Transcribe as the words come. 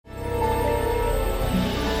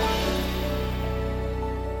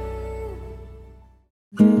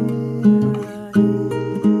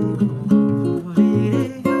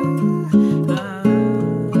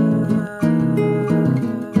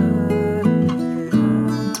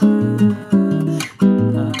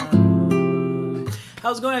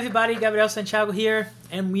How's it going, everybody? Gabriel Santiago here,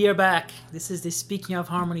 and we are back. This is the Speaking of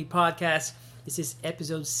Harmony podcast. This is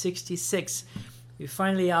episode 66. We're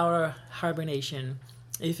finally out of hibernation,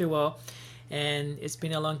 if you will, and it's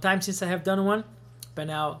been a long time since I have done one, but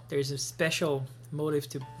now there's a special motive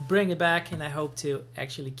to bring it back, and I hope to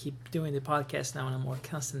actually keep doing the podcast now on a more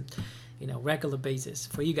constant, regular basis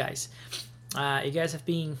for you guys. You guys have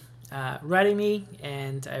been writing me,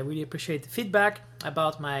 and I really appreciate the feedback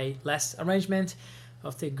about my last arrangement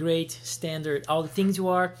of the great standard All the Things You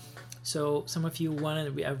Are. So some of you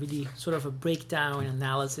wanted a really sort of a breakdown and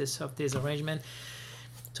analysis of this arrangement.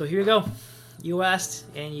 So here you go. You asked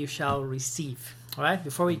and you shall receive. All right,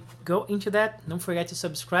 before we go into that, don't forget to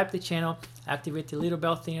subscribe to the channel, activate the little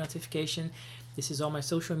bell thing notification. This is all my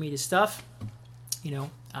social media stuff.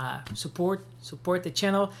 Support the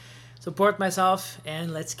channel, support myself,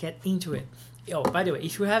 and let's get into it. Oh, by the way,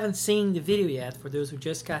 if you haven't seen the video yet, for those who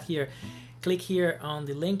just got here, click here on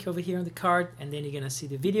the link over here on the card, and then you're gonna see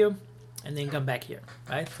the video, and then come back here,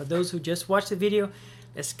 right? For those who just watched the video,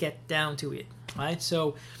 let's get down to it, right?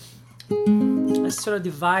 So let's sort of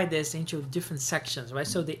divide this into different sections, right?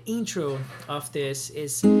 So the intro of this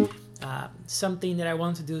is something that I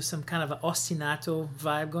want to do, some kind of an ostinato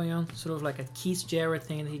vibe going on, sort of like a Keith Jarrett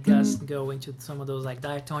thing. He does go into some of those like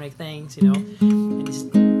diatonic things, and it's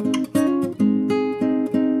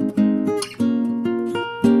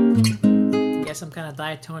some kind of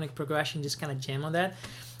diatonic progression, just kind of jam on that.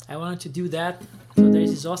 I wanted to do that. So there's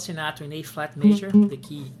this ostinato in A flat major, the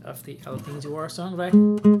key of the All Things You Are song, right? So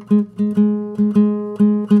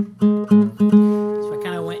I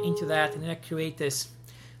kind of went into that, and then I create this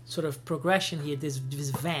sort of progression here, this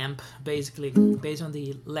vamp, basically, based on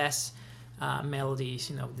the less melodies,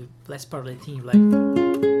 the less part of the theme, like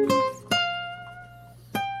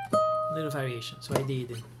little variation. So I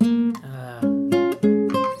did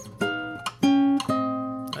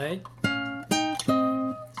right?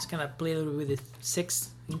 Just kind of play a little bit with the 6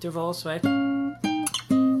 intervals, right?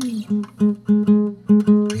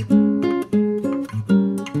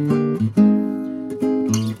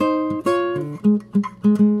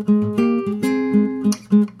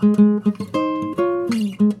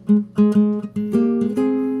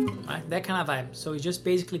 That kind of vibe. So it's just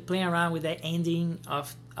basically playing around with the ending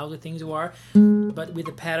of All the Things You Are, but with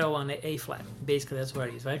the pedal on the A flat. Basically, that's what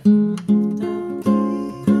it is, right?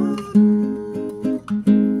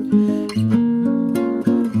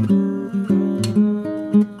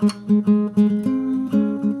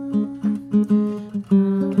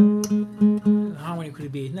 Harmony could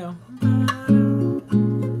it be? No.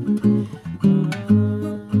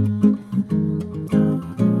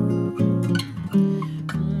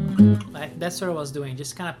 That's what I was doing,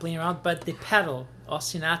 just kind of playing around, but the pedal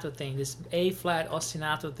ostinato thing, this A flat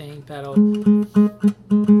ostinato thing, pedal,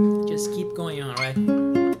 just keep going on, right?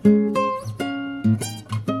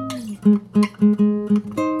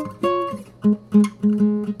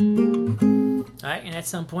 Alright, and at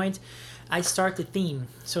some point I start the theme.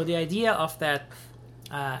 So the idea of that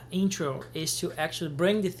intro is to actually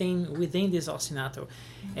bring the theme within this ostinato.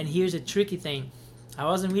 And here's the tricky thing. I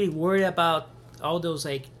wasn't really worried about all those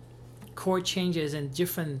like chord changes and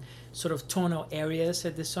different sort of tonal areas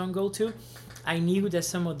that the song go to. I knew that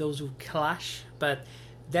some of those would clash, but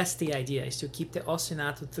that's the idea, is to keep the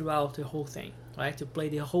ostinato throughout the whole thing, right? To play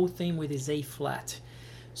the whole thing with this A flat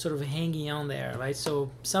sort of hanging on there, right?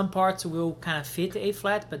 So some parts will kind of fit the A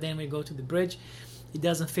flat, but then we go to the bridge, it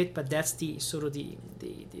doesn't fit, but that's the sort of the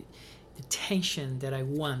tension that I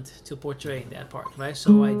want to portray in that part, right?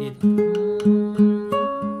 So I did.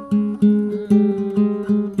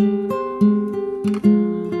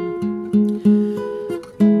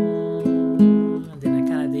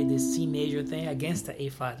 Against the A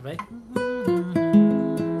flat, right? And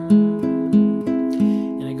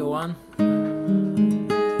I go on.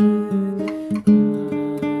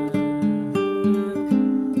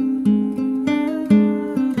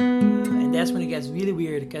 And that's when it gets really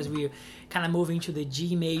weird, because we're kind of moving to the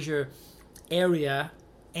G major area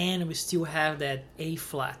and we still have that A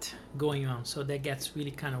flat going on. So that gets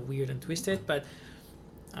really kind of weird and twisted, but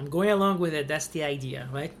I'm going along with it. That's the idea,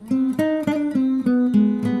 right?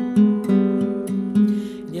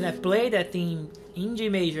 Then I play that theme in G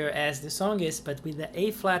major as the song is, but with the A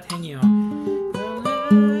flat hanging on.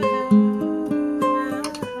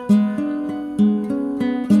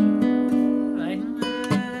 Right?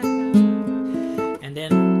 And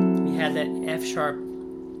then we had that F sharp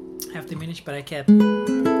half diminished, but I kept.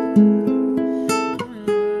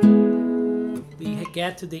 We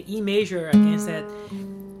get to the E major against that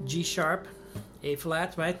G sharp, A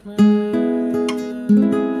flat, right? And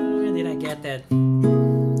then I get that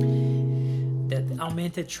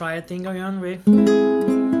augmented triad thing going on, right?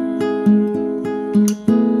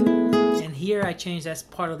 And here I changed, that's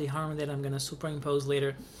part of the harmony that I'm gonna superimpose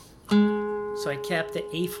later. So I kept the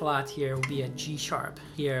A flat here, will be a G sharp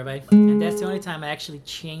here, right? And that's the only time I actually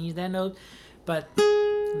changed that note, but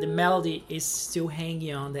the melody is still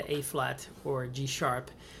hanging on the A flat or G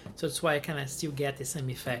sharp. So that's why I kind of still get the same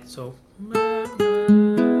effect. So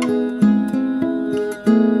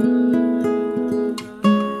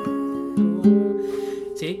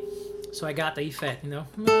see? So I got the effect, you know?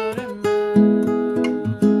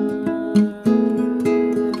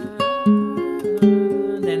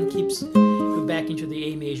 Then keeps go back into the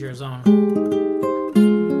A major zone.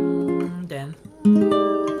 Then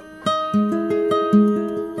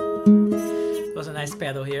it was a nice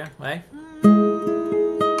pedal here, right?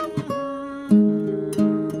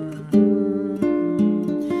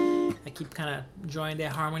 I keep kind of drawing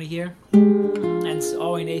that harmony here, and it's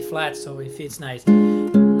all in A flat, so it fits nice.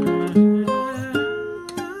 Then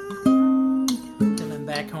I'm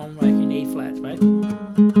back home like in A flat, right?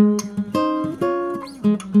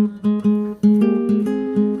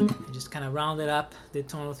 I just kind of rounded up the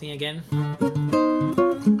tonal thing again.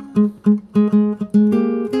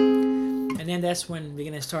 And then that's when we're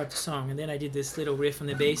gonna start the song. And then I did this little riff on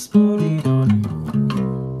the bass to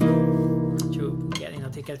get,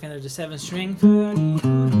 take advantage of the 7th string.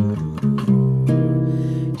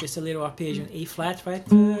 Just a little arpeggio in A flat, right?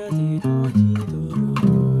 Then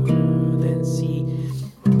C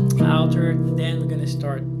altered. Then we're gonna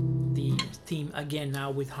start the theme again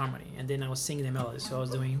now with harmony. And then I was singing the melody. So I was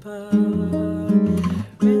doing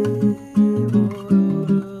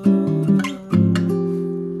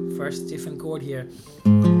first different chord here.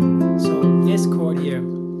 So this chord here,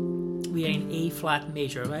 we are in A flat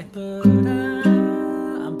major, right?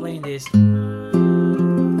 I'm playing this.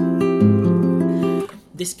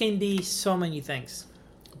 This can be so many things,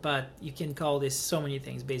 but you can call this so many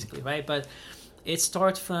things basically, right? But it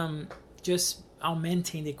starts from just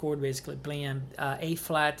augmenting the chord, basically playing A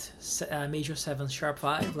flat major 7 sharp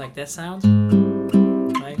 5, like that sound,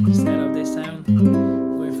 right? Instead of this sound,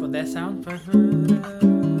 going for that sound.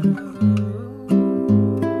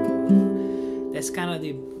 That's kind of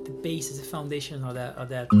the basis, the foundation of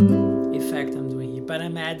that effect I'm doing here. But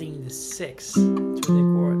I'm adding the 6 to the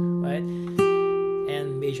chord, right?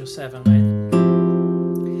 And major 7, right?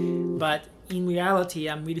 But in reality,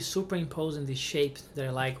 I'm really superimposing the shapes that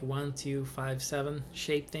are like 1, 2, 5, 7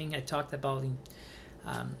 shape thing I talked about in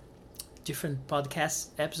different podcast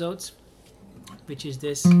episodes, which is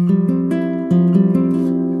this. I'm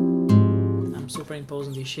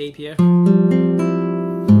superimposing the shape here.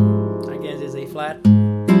 Again, this is A flat.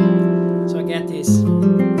 So I get this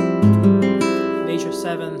major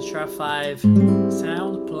 7 sharp 5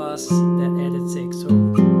 sound plus that added 6. So,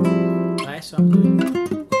 right, so I'm doing.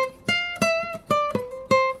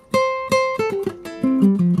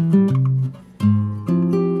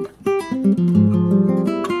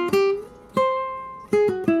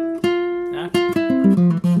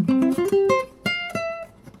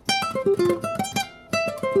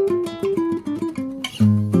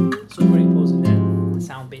 Superimposing that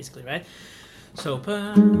sound basically, right? So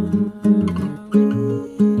I'm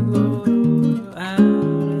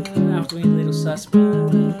doing a little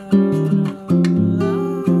suspense,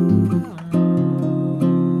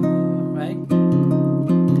 right?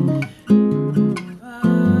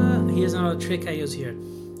 Here's another trick I use here.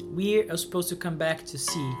 We are supposed to come back to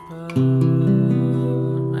C.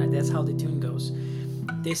 Right, that's how the tune goes.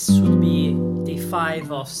 This would be the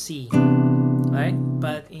 5 of C, right?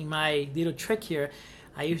 But in my little trick here,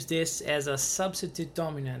 I use this as a substitute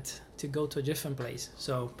dominant to go to a different place.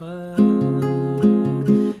 So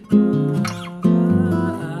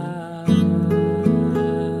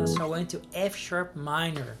I went to F sharp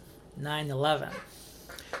minor 9/11.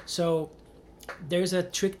 So there's a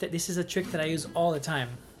trick this is a trick that I use all the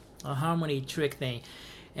time, a harmony trick thing.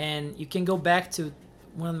 And you can go back to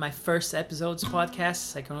one of my first episodes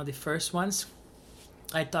podcasts, like one of the first ones.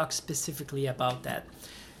 I talk specifically about that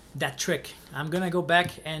trick. I'm gonna go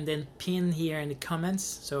back and then pin here in the comments,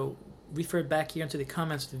 so refer back here into the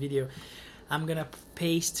comments of the video. I'm gonna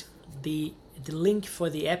paste the link for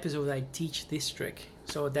the episode I teach this trick.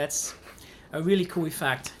 So that's a really cool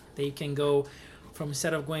effect that you can go from,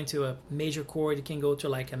 instead of going to a major chord, you can go to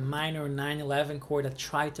like a minor 9/11 chord, a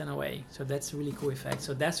tritone away. So that's a really cool effect.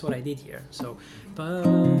 So that's what I did here. So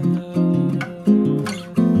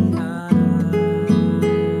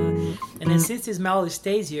since this melody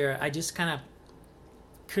stays here, I just kind of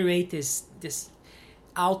create this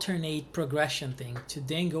alternate progression thing to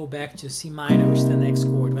then go back to C minor, which is the next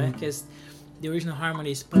chord, right? Because the original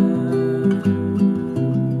harmony is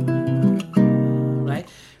right.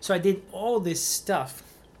 So I did all this stuff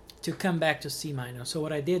to come back to C minor. So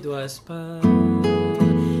what I did was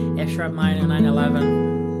F sharp minor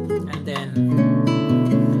 9/11, and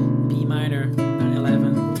then B minor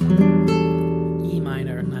 9/11, E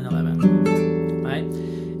minor 9/11, right?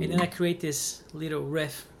 And then I create this little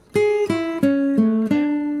riff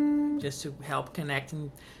just to help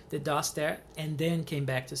connecting the dots there, and then came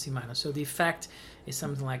back to C minor. So the effect is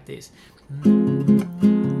something like this.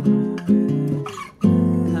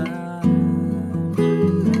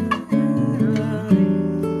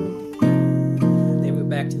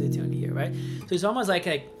 So it's almost like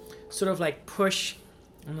a sort of like push,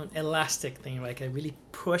 an elastic thing. Like I really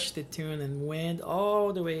pushed the tune and went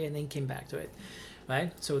all the way and then came back to it,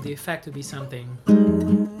 right? So the effect would be something.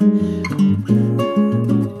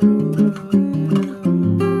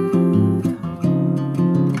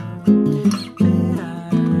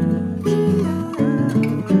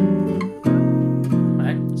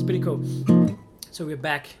 Right? It's pretty cool. So we're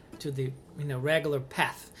back to the regular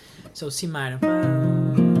path. So C minor.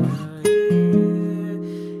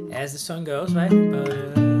 As the song goes, right? E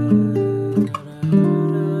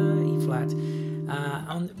flat.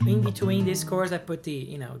 In between these chords, I put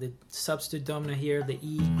the the substitute dominant here, the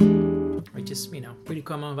E, which is pretty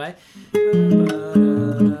common, right?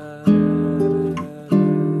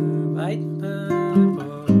 Right?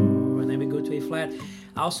 And then we go to A flat.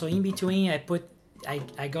 Also in between, I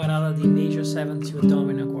got out of the major 7 to a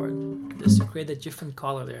dominant chord just to create a different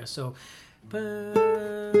color there. So.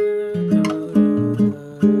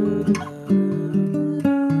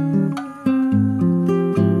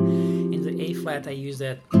 I use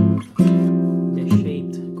the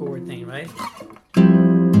shaped chord thing, right?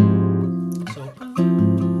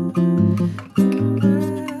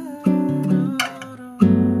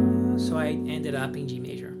 So I ended up in G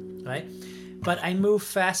major, right? But I moved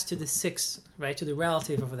fast to the 6th, right? To the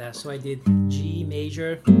relative of that. So I did G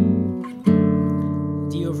major,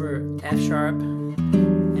 D over F sharp,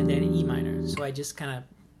 and then E minor. So I just kind of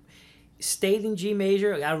stayed in G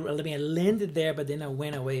major. I landed there, but then I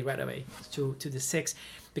went away right away to the 6th,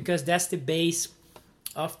 because that's the base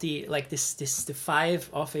of the the 5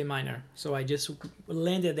 of A minor. So I just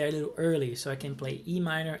landed there a little early, so I can play E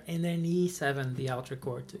minor and then E7, the alter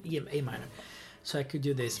chord, to A minor. So I could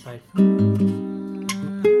do this by.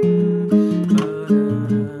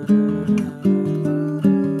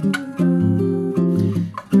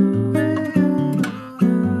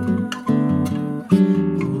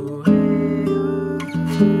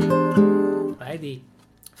 The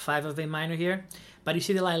 5 of A minor here, but you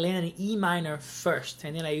see that I landed in E minor first,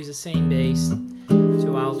 and then I use the same bass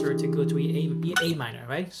to alter to go to A minor,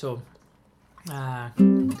 right? So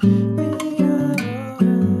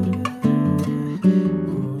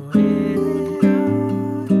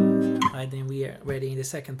right, then we are ready in the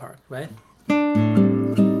second part, right?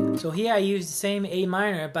 So here I use the same A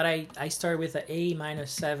minor, but I start with an A minor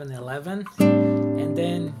 7/11, and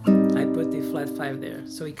then I put the flat 5 there.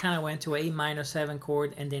 So it kind of went to A minor 7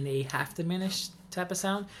 chord and then a half diminished type of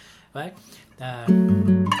sound, right?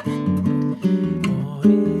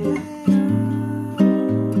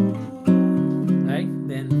 Right?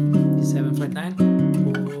 Then E7 flat 9.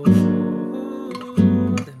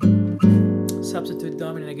 Then substitute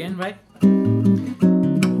dominant again, right?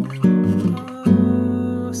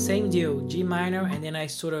 Same deal, G minor, and then I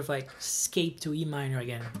sort of like escape to E minor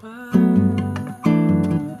again.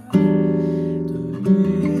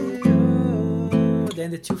 Then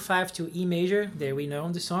the 2/5 to E major. There we know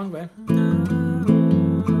the song, right?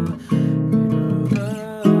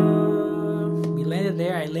 We landed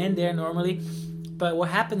there. I land there normally, but what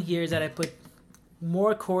happened here is that I put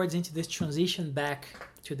more chords into this transition back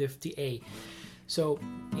to the A. So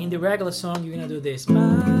in the regular song, you're gonna do this.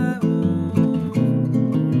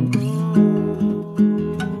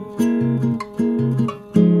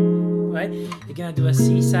 Right? You're gonna do a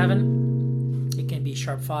C7. B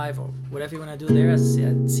sharp 5 or whatever you want to do there, as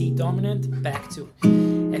C dominant back to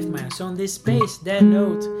F minor. So on this bass, that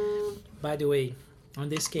note, by the way, on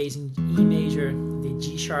this case in E major, the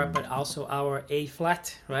G sharp, but also our A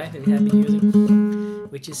flat, right, that we have been using,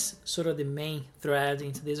 which is sort of the main thread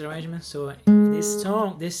into this arrangement. So this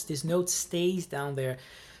song, this note stays down there.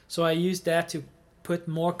 So I use that to put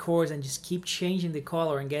more chords and just keep changing the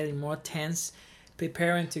color and getting more tense,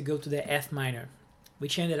 preparing to go to the F minor,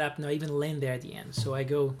 which ended up not even land there at the end. So I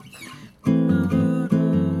go.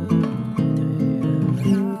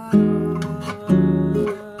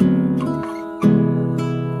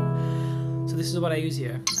 what I use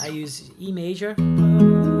here. I use E major,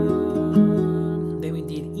 then we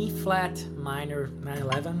did E flat minor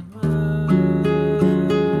 9/11.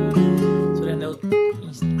 So the note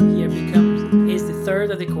here is the third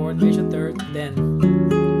of the chord, major third, then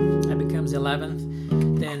it becomes 11th,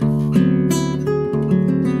 then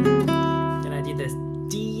I did this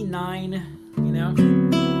D9,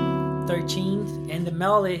 13th, and the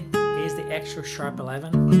melody is the extra sharp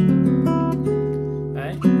 11,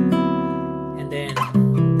 right? And then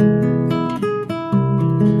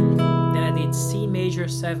I did C major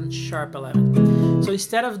 7 sharp 11. So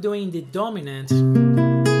instead of doing the dominant,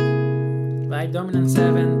 right, dominant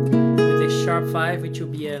 7 with the sharp 5, which will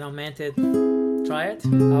be an augmented triad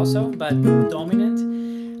also, but dominant,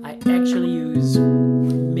 I actually use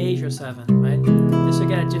major 7, right? Just to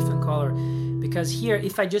get a different color. Because here,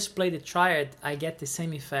 if I just play the triad, I get the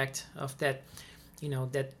same effect of that,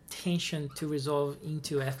 that tension to resolve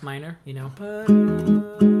into F minor,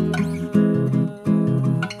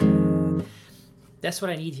 That's what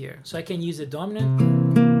I need here. So I can use a dominant,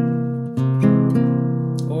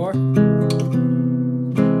 or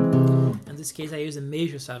in this case, I use a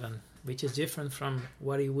major 7, which is different from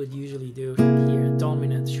what you would usually do here.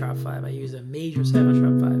 Dominant sharp 5. I use a major 7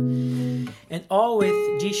 sharp 5. And all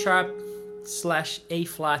with G sharp / A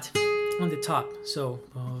flat on the top. So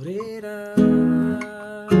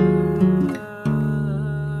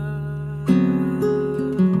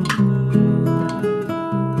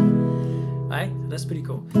right, that's pretty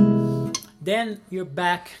cool. Then you're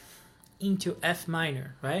back into F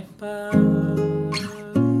minor, right?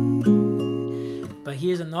 But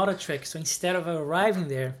here's another trick. So instead of arriving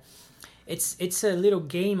there, it's a little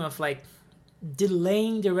game of like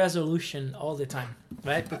delaying the resolution all the time,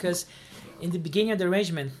 right? Because in the beginning of the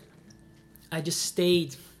arrangement, I just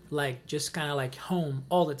stayed just kind of like home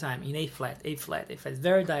all the time in A flat,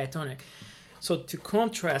 very diatonic. So to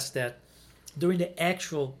contrast that, during the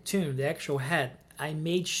actual tune, the actual head, I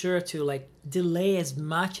made sure to delay as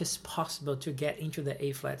much as possible to get into the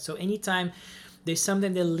A flat. So anytime there's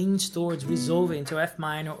something that leans towards resolving into F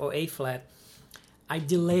minor or A flat, I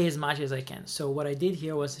delay as much as I can. So what I did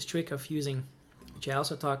here was this trick of using, which I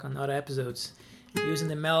also talk on other episodes, using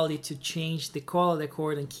the melody to change the call of the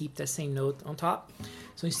chord and keep that same note on top.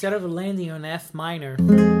 So instead of landing on F minor,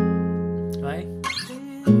 right,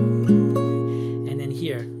 and then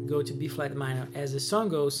here, go to B flat minor. As the song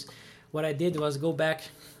goes, what I did was go back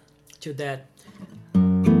to that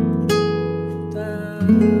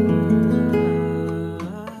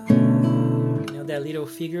that little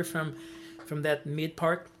figure from that mid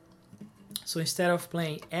part. So instead of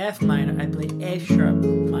playing F minor, I play F sharp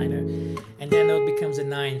minor, and that note becomes a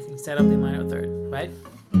 9th instead of the minor third, right?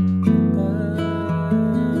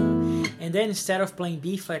 And then instead of playing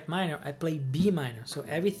B flat minor, I play B minor. So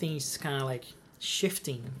everything is kind of like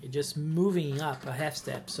shifting, you're just moving up a half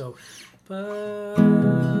step. So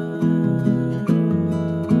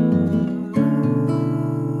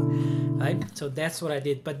right? So that's what I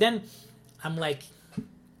did. But then I'm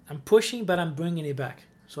pushing, but I'm bringing it back.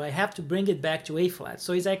 So I have to bring it back to A flat.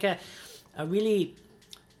 So it's like a really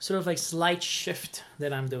sort of like slight shift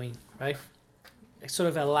that I'm doing, right? It's sort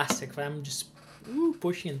of elastic, right? I'm just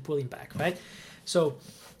pushing and pulling back, right? So,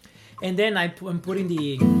 and then I'm putting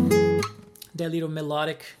the little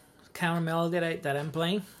melodic counter melody that I'm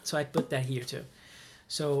playing. So I put that here too.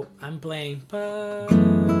 So I'm playing,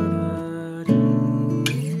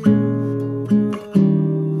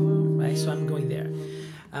 right? So I'm going there.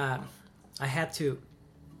 I had to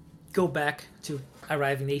go back to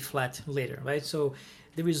arrive in A flat later, right? So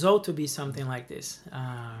the result will be something like this.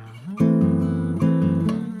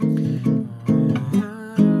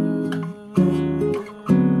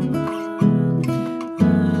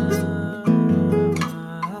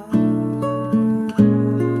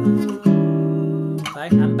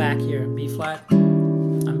 Right? I'm back here, B flat,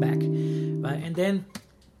 I'm back. Right? And then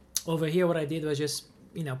over here what I did was just,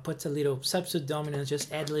 put a little substitute dominance,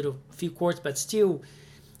 just add a little few chords, but still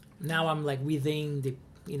now I'm like within the,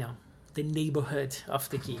 the neighborhood of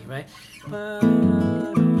the key, right?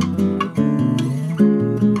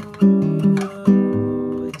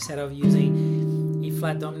 Instead of using E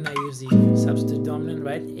flat dominant, I use the substitute dominant,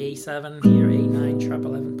 right? A7 here, A9, sharp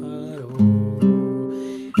 11.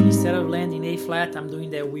 Instead of landing A flat, I'm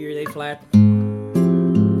doing that weird A flat.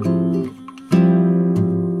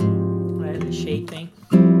 Right, the shape thing.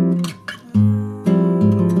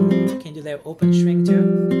 You can do that open string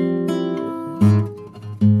too.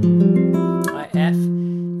 F,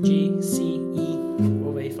 G, C, E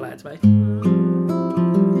over A flat, right?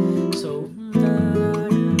 So,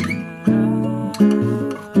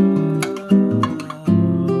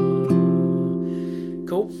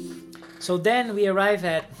 So then we arrive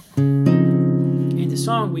at, in the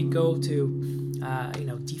song, we go to,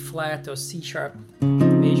 D flat or C sharp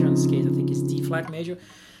major. In this case, I think it's D flat major.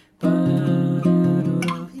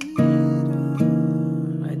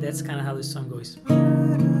 Right, that's kind of how this song goes.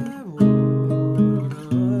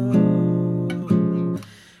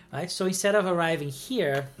 Right, so instead of arriving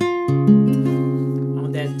here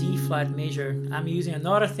on that D flat major, I'm using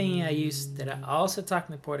another thing I use that I also talk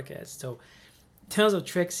in the podcast. So tons of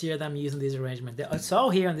tricks here that I'm using this arrangement. It's all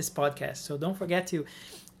here on this podcast. So don't forget to,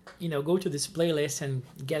 go to this playlist and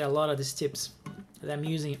get a lot of these tips that I'm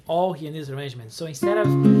using all here in this arrangement. So instead of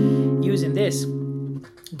using this,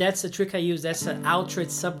 that's the trick I use. That's an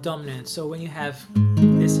altered subdominant. So when you have,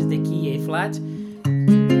 this is the key A flat,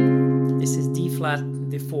 this is D flat,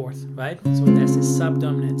 the fourth, right? So that's the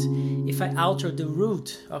subdominant. If I alter the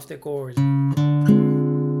root of the chord,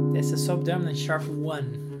 that's a subdominant sharp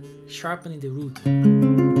 1, sharpening the root.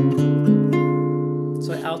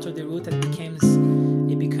 So I alter the root and it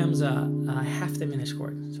becomes a half diminished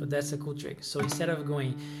chord. So that's a cool trick. So instead of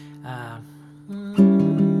going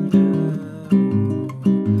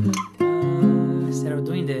instead of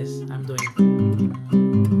doing this, I'm doing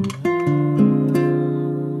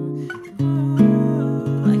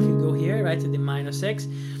to the minor 6.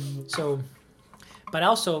 So, but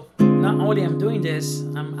also, not only I'm doing this,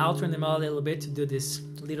 I'm altering the melody a little bit to do this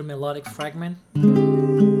little melodic fragment.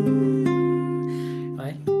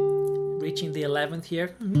 Right? Reaching the 11th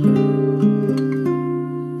here.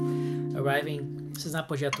 Arriving, this is not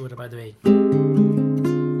appoggiatura, by the way.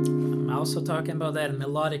 I'm also talking about that,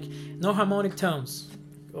 melodic, no harmonic tones.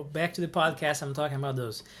 Go back to the podcast, I'm talking about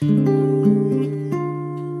those.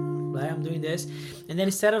 I'm doing this, and then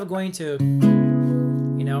instead of going to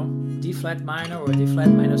D flat minor or D flat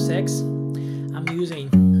minor 6, I'm using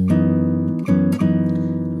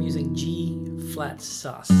G flat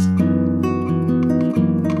sus,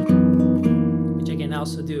 which I can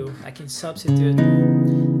also do. I can substitute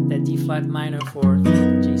that D flat minor for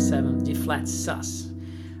G7, D flat sus,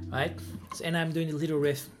 right? So, and I'm doing a little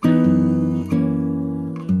riff, not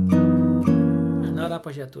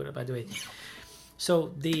appoggiatura, by the way.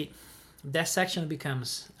 So that section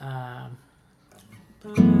becomes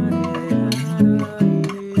and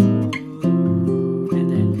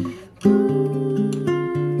then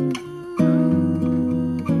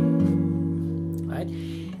right.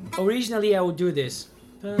 Originally, I would do this.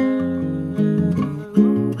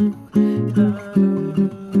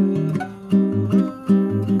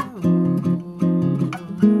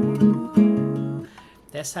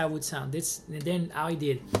 That's how it would sound. This, and then how I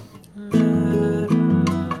did.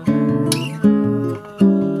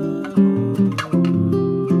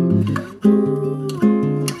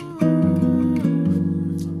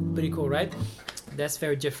 Right? That's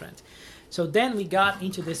very different. So then we got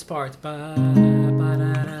into this part, kind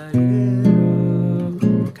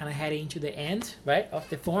of heading into the end, right, of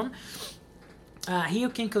the form. Here you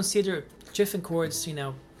can consider different chords.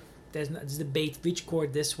 There's debate which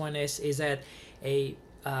chord this one is. Is that a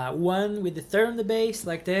 1 with the third on the bass,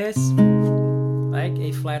 like this, like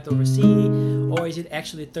A flat over C, or is it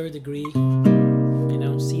actually third degree,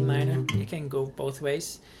 C minor? You can go both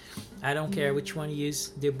ways. I don't care which one you use.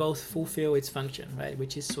 They both fulfill its function, right?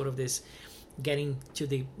 Which is sort of this getting to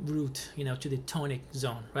the root, to the tonic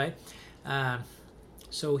zone, right?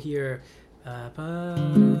 So here, you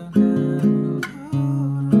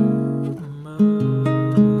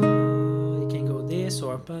can go this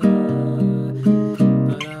or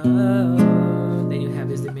then you have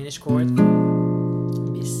this diminished chord,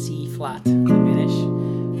 this C flat diminished,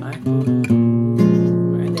 right?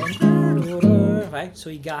 Right, so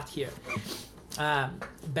he got here,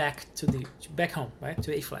 back home, right,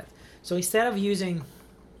 to A flat. So instead of using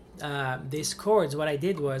these chords, what I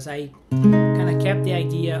did was I kind of kept the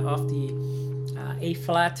idea of the A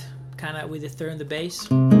flat, kind of with the third on the bass,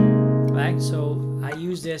 right? So I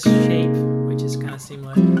use this shape, which is kind of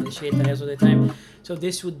similar to the shape that I use all the time. So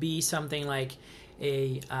this would be something like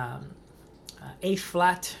a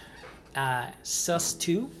flat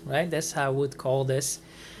sus2, right? That's how I would call this.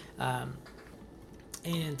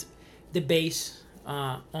 And the bass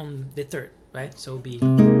on the third, right? So it'll be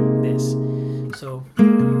this. So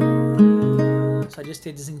I just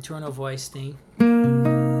did this internal voice thing.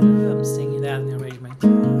 I'm singing that in the arrangement.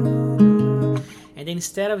 And then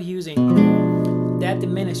instead of using that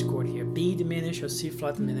diminished chord here, B diminished or C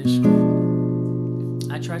flat diminished,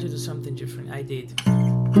 I tried to do something different. I did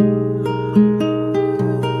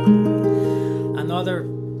another,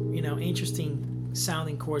 interesting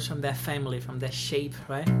sounding chords from that family, from that shape,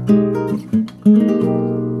 right?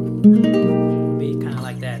 Be kind of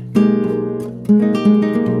like that.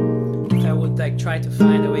 If I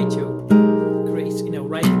find a way to create,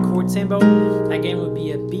 write the chord symbol. Again, would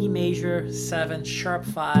be a B major 7 sharp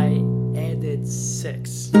 5 added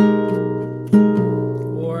 6,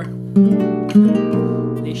 or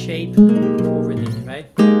the shape over D,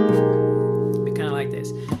 right? Be kind of like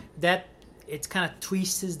this. That it kind of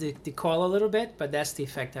twists the call a little bit, but that's the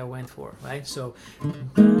effect I went for, right? So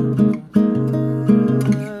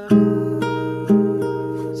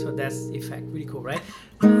that's the effect. Really cool, right?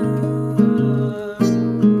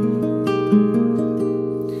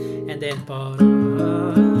 And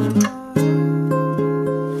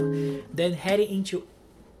then heading into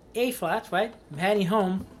A flat, right? I'm heading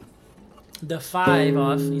home. The 5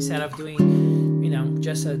 off, instead of doing,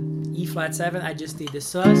 just a E flat 7, I just did the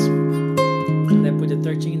sus. And I put the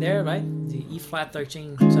 13 there, right? The E flat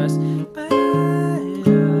 13 sus.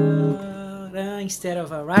 Instead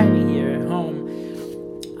of arriving here at home,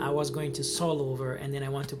 I was going to solo over, and then I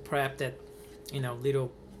want to prep that,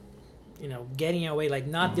 little, getting away, like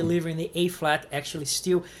not delivering the A flat, actually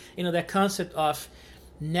still, that concept of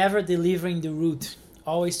never delivering the root,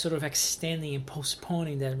 always sort of extending and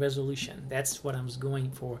postponing that resolution. That's what I was going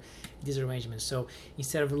for this arrangement. So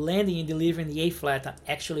instead of landing and delivering the A flat, I'm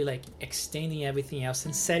actually like extending everything else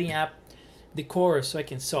and setting up the chorus so I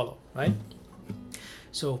can solo, right?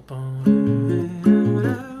 So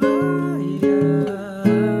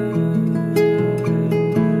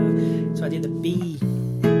I did the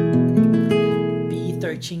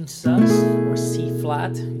B13 sus, or C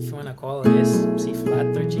flat, if you want to call it this, C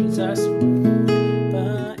flat 13 sus,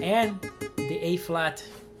 and the A flat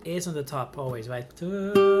is on the top always, right?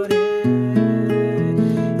 And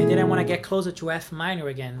then I want to get closer to F minor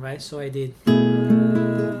again, right? So I did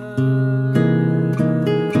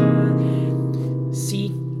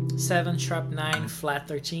C 7 sharp 9 flat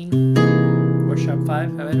 13, or sharp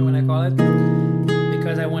 5, however you want to call it,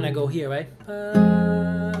 because I want to go here, right?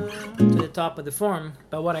 To the top of the form.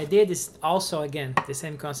 But what I did is also, again, the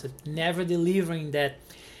same concept, never delivering that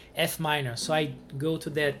F minor. So I go to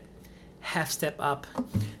that half step up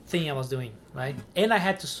thing I was doing, right? And I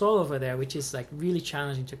had to solo over there, which is like really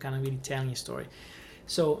challenging to kind of really tell a story.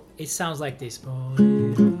 So it sounds like this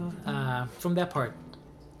from that part.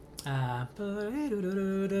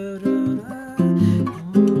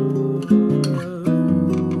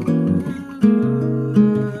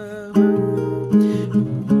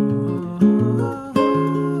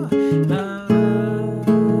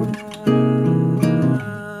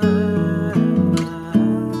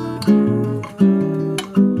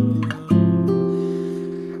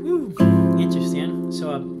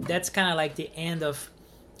 That's kind of like the end of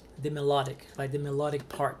the melodic, like the melodic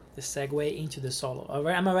part, the segue into the solo.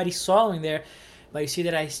 I'm already soloing there, but you see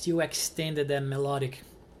that I still extended that melodic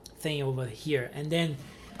thing over here. And then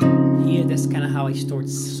here, that's kind of how I start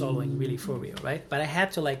soloing really for real, right? But I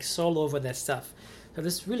had to like solo over that stuff. So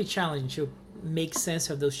it's really challenging to make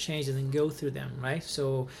sense of those changes and go through them, right?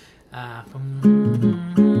 So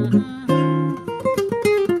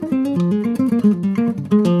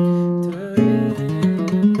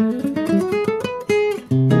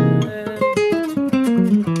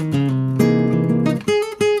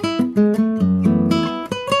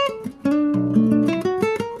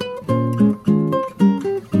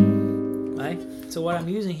what I'm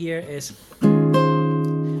using here is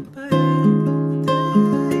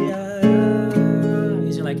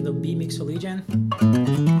using like the B mixolydian.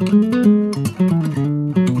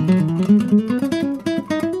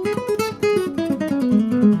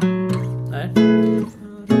 Right?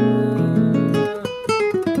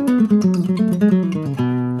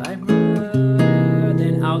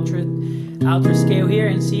 Then outer scale here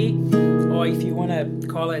in C, or if you want to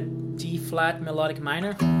call it D flat melodic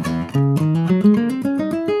minor.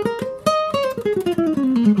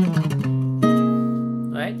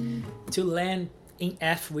 Right? To land in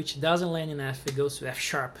F, which doesn't land in F, it goes to F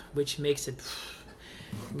sharp, which makes it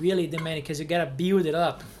really demanding because you gotta build it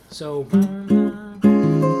up. So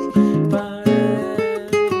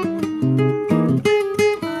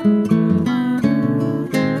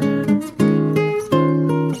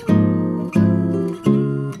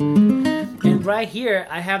and right here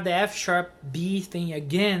I have the F sharp B thing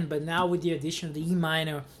again, but now with the addition of the E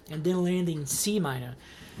minor and then landing C minor.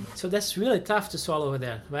 So that's really tough to solo over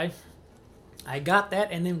there, right? I got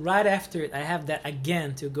that, and then right after it I have that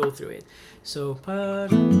again to go through it. So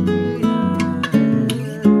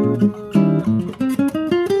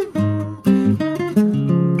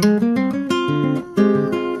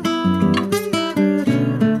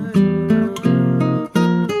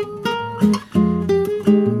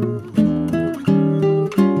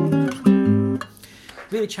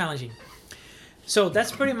really challenging. So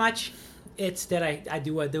that's pretty much it's that I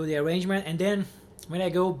do the arrangement, and then when I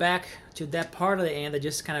go back to that part of the end, I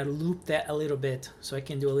just kind of loop that a little bit so I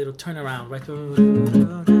can do a little turnaround, right?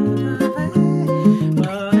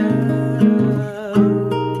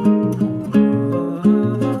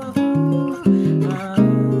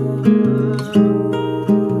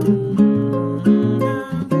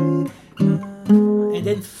 And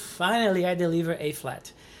then finally I deliver A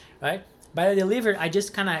flat, right? By the deliver, I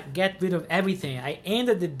just kind of get rid of everything. I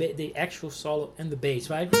ended the actual solo and the bass,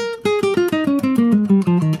 right?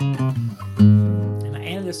 And I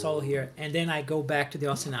ended the solo here, and then I go back to the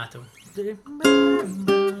ostinato.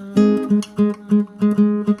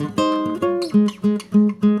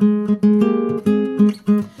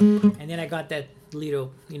 And then I got that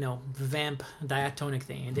little, vamp diatonic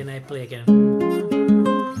thing, and then I play again.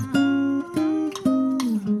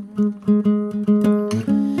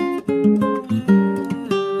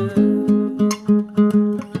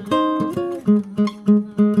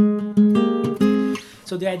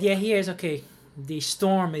 So the idea here is, okay, the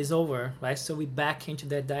storm is over, right? So we back into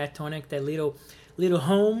that diatonic, that little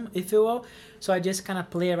home, if you will. So I just kind of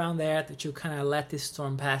play around there to kind of let this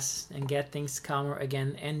storm pass and get things calmer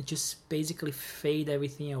again, and just basically fade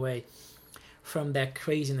everything away from that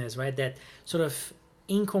craziness, right? That sort of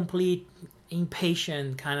incomplete,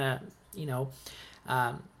 impatient kind of,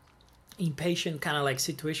 impatient kind of like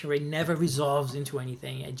situation where it never resolves into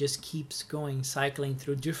anything. It just keeps going, cycling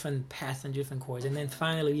through different paths and different chords, and then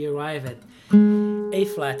finally we arrive at A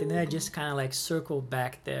flat, and then I just kind of like circle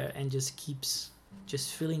back there and just keeps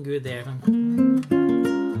just feeling good there.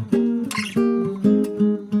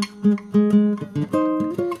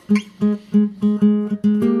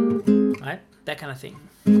 Right, that kind of thing.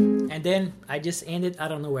 And then I just end it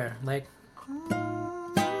out of nowhere, like.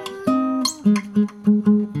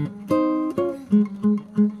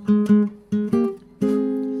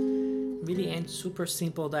 Super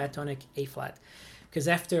simple diatonic A flat, because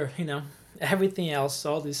after everything else,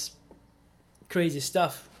 all this crazy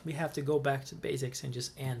stuff, we have to go back to basics and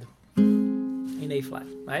just end in A flat,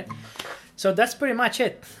 right? So that's pretty much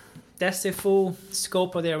it. That's the full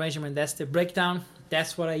scope of the arrangement. That's the breakdown.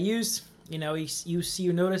 That's what I use. You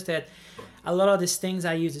notice that a lot of these things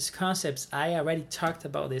I use, these concepts, I already talked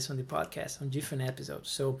about this on the podcast on different episodes.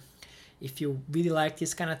 So if you really like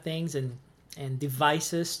these kind of things and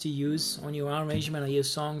devices to use on your arrangement of your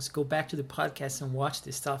songs, go back to the podcast and watch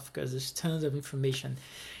this stuff, because there's tons of information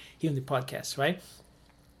here on the podcast, right?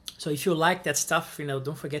 So if you like that stuff,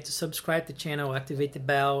 don't forget to subscribe to the channel, activate the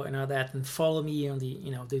bell and all that, and follow me on the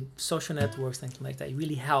the social networks, things like that. It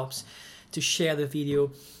really helps to share the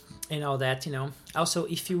video and all that. Also,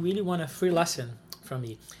 if you really want a free lesson from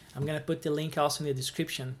me, I'm gonna put the link also in the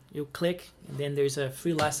description. You click, and then there's a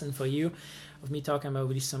free lesson for you of me talking about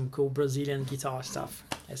really some cool Brazilian guitar stuff,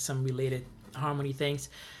 some related harmony things,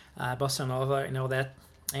 bossa nova and all that.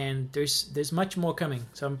 And there's much more coming.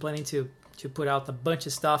 So I'm planning to put out a bunch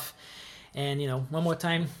of stuff. And one more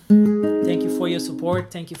time, thank you for your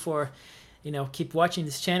support. Thank you for keep watching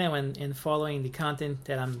this channel and following the content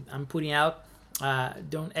that I'm putting out.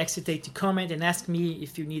 Don't hesitate to comment and ask me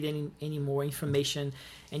if you need any more information,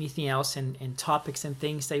 anything else, and topics and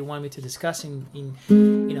things that you want me to discuss in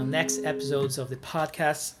next episodes of the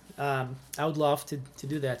podcast. I would love to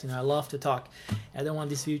do that. I love to talk. I don't want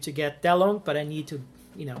this video to get that long, but I need to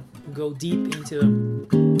go deep into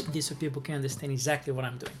this so people can understand exactly what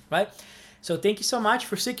I'm doing, right? So thank you so much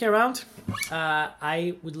for sticking around.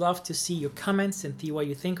 I would love to see your comments and see what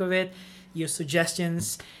you think of it, your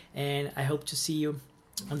suggestions, and I hope to see you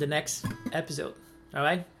on the next episode. All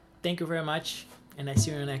right? Thank you very much, and I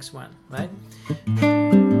see you in the next one, right?